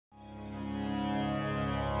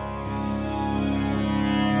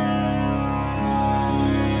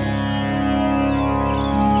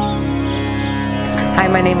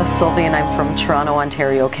my name is Sylvy and I'm from Toronto,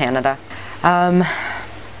 Ontario, Canada.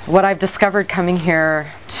 What I've discovered coming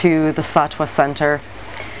here to the Sattva Center,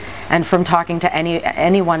 and from talking to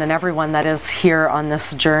anyone and everyone that is here on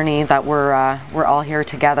this journey that we're all here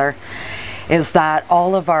together, is that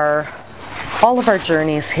all of our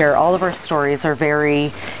journeys here, all of our stories are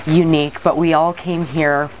very unique, but we all came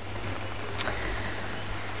here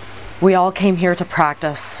to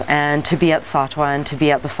practice and to be at Sattva and to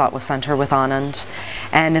be at the Sattva Center with Anand.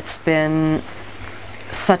 And it's been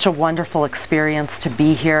such a wonderful experience to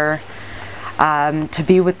be here, to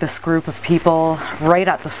be with this group of people right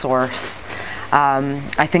at the source.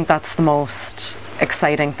 I think that's the most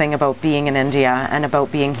exciting thing about being in India and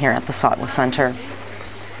about being here at the Sattva Center.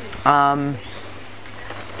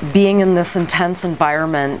 Being in this intense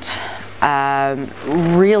environment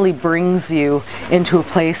really brings you into a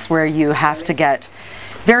place where you have to get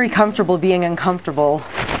very comfortable being uncomfortable,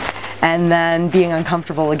 and then being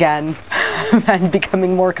uncomfortable again and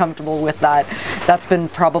becoming more comfortable with that. That's been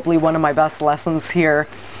probably one of my best lessons here.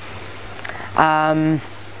 But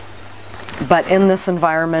in this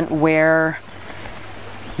environment where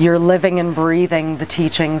you're living and breathing the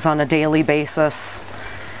teachings on a daily basis,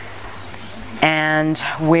 and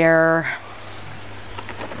where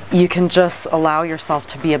you can just allow yourself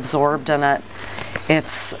to be absorbed in it,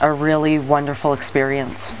 it's a really wonderful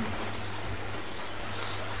experience.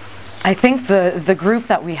 I think the group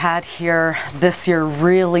that we had here this year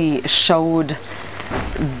really showed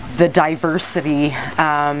the diversity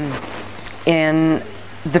in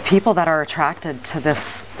the people that are attracted to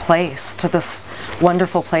this place, to this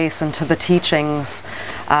wonderful place, and to the teachings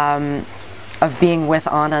of being with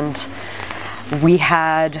Anand. We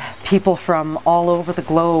had people from all over the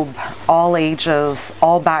globe, all ages,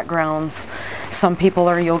 all backgrounds. Some people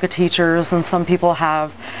are yoga teachers and some people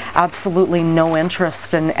have absolutely no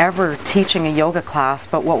interest in ever teaching a yoga class,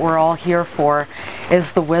 but what we're all here for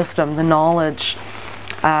is the wisdom, the knowledge.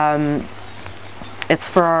 It's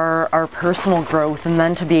for our personal growth, and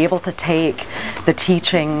then to be able to take the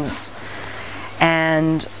teachings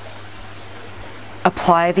and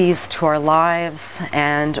apply these to our lives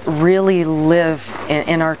and really live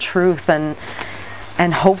in our truth, and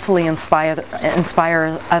hopefully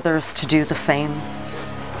inspire others to do the same.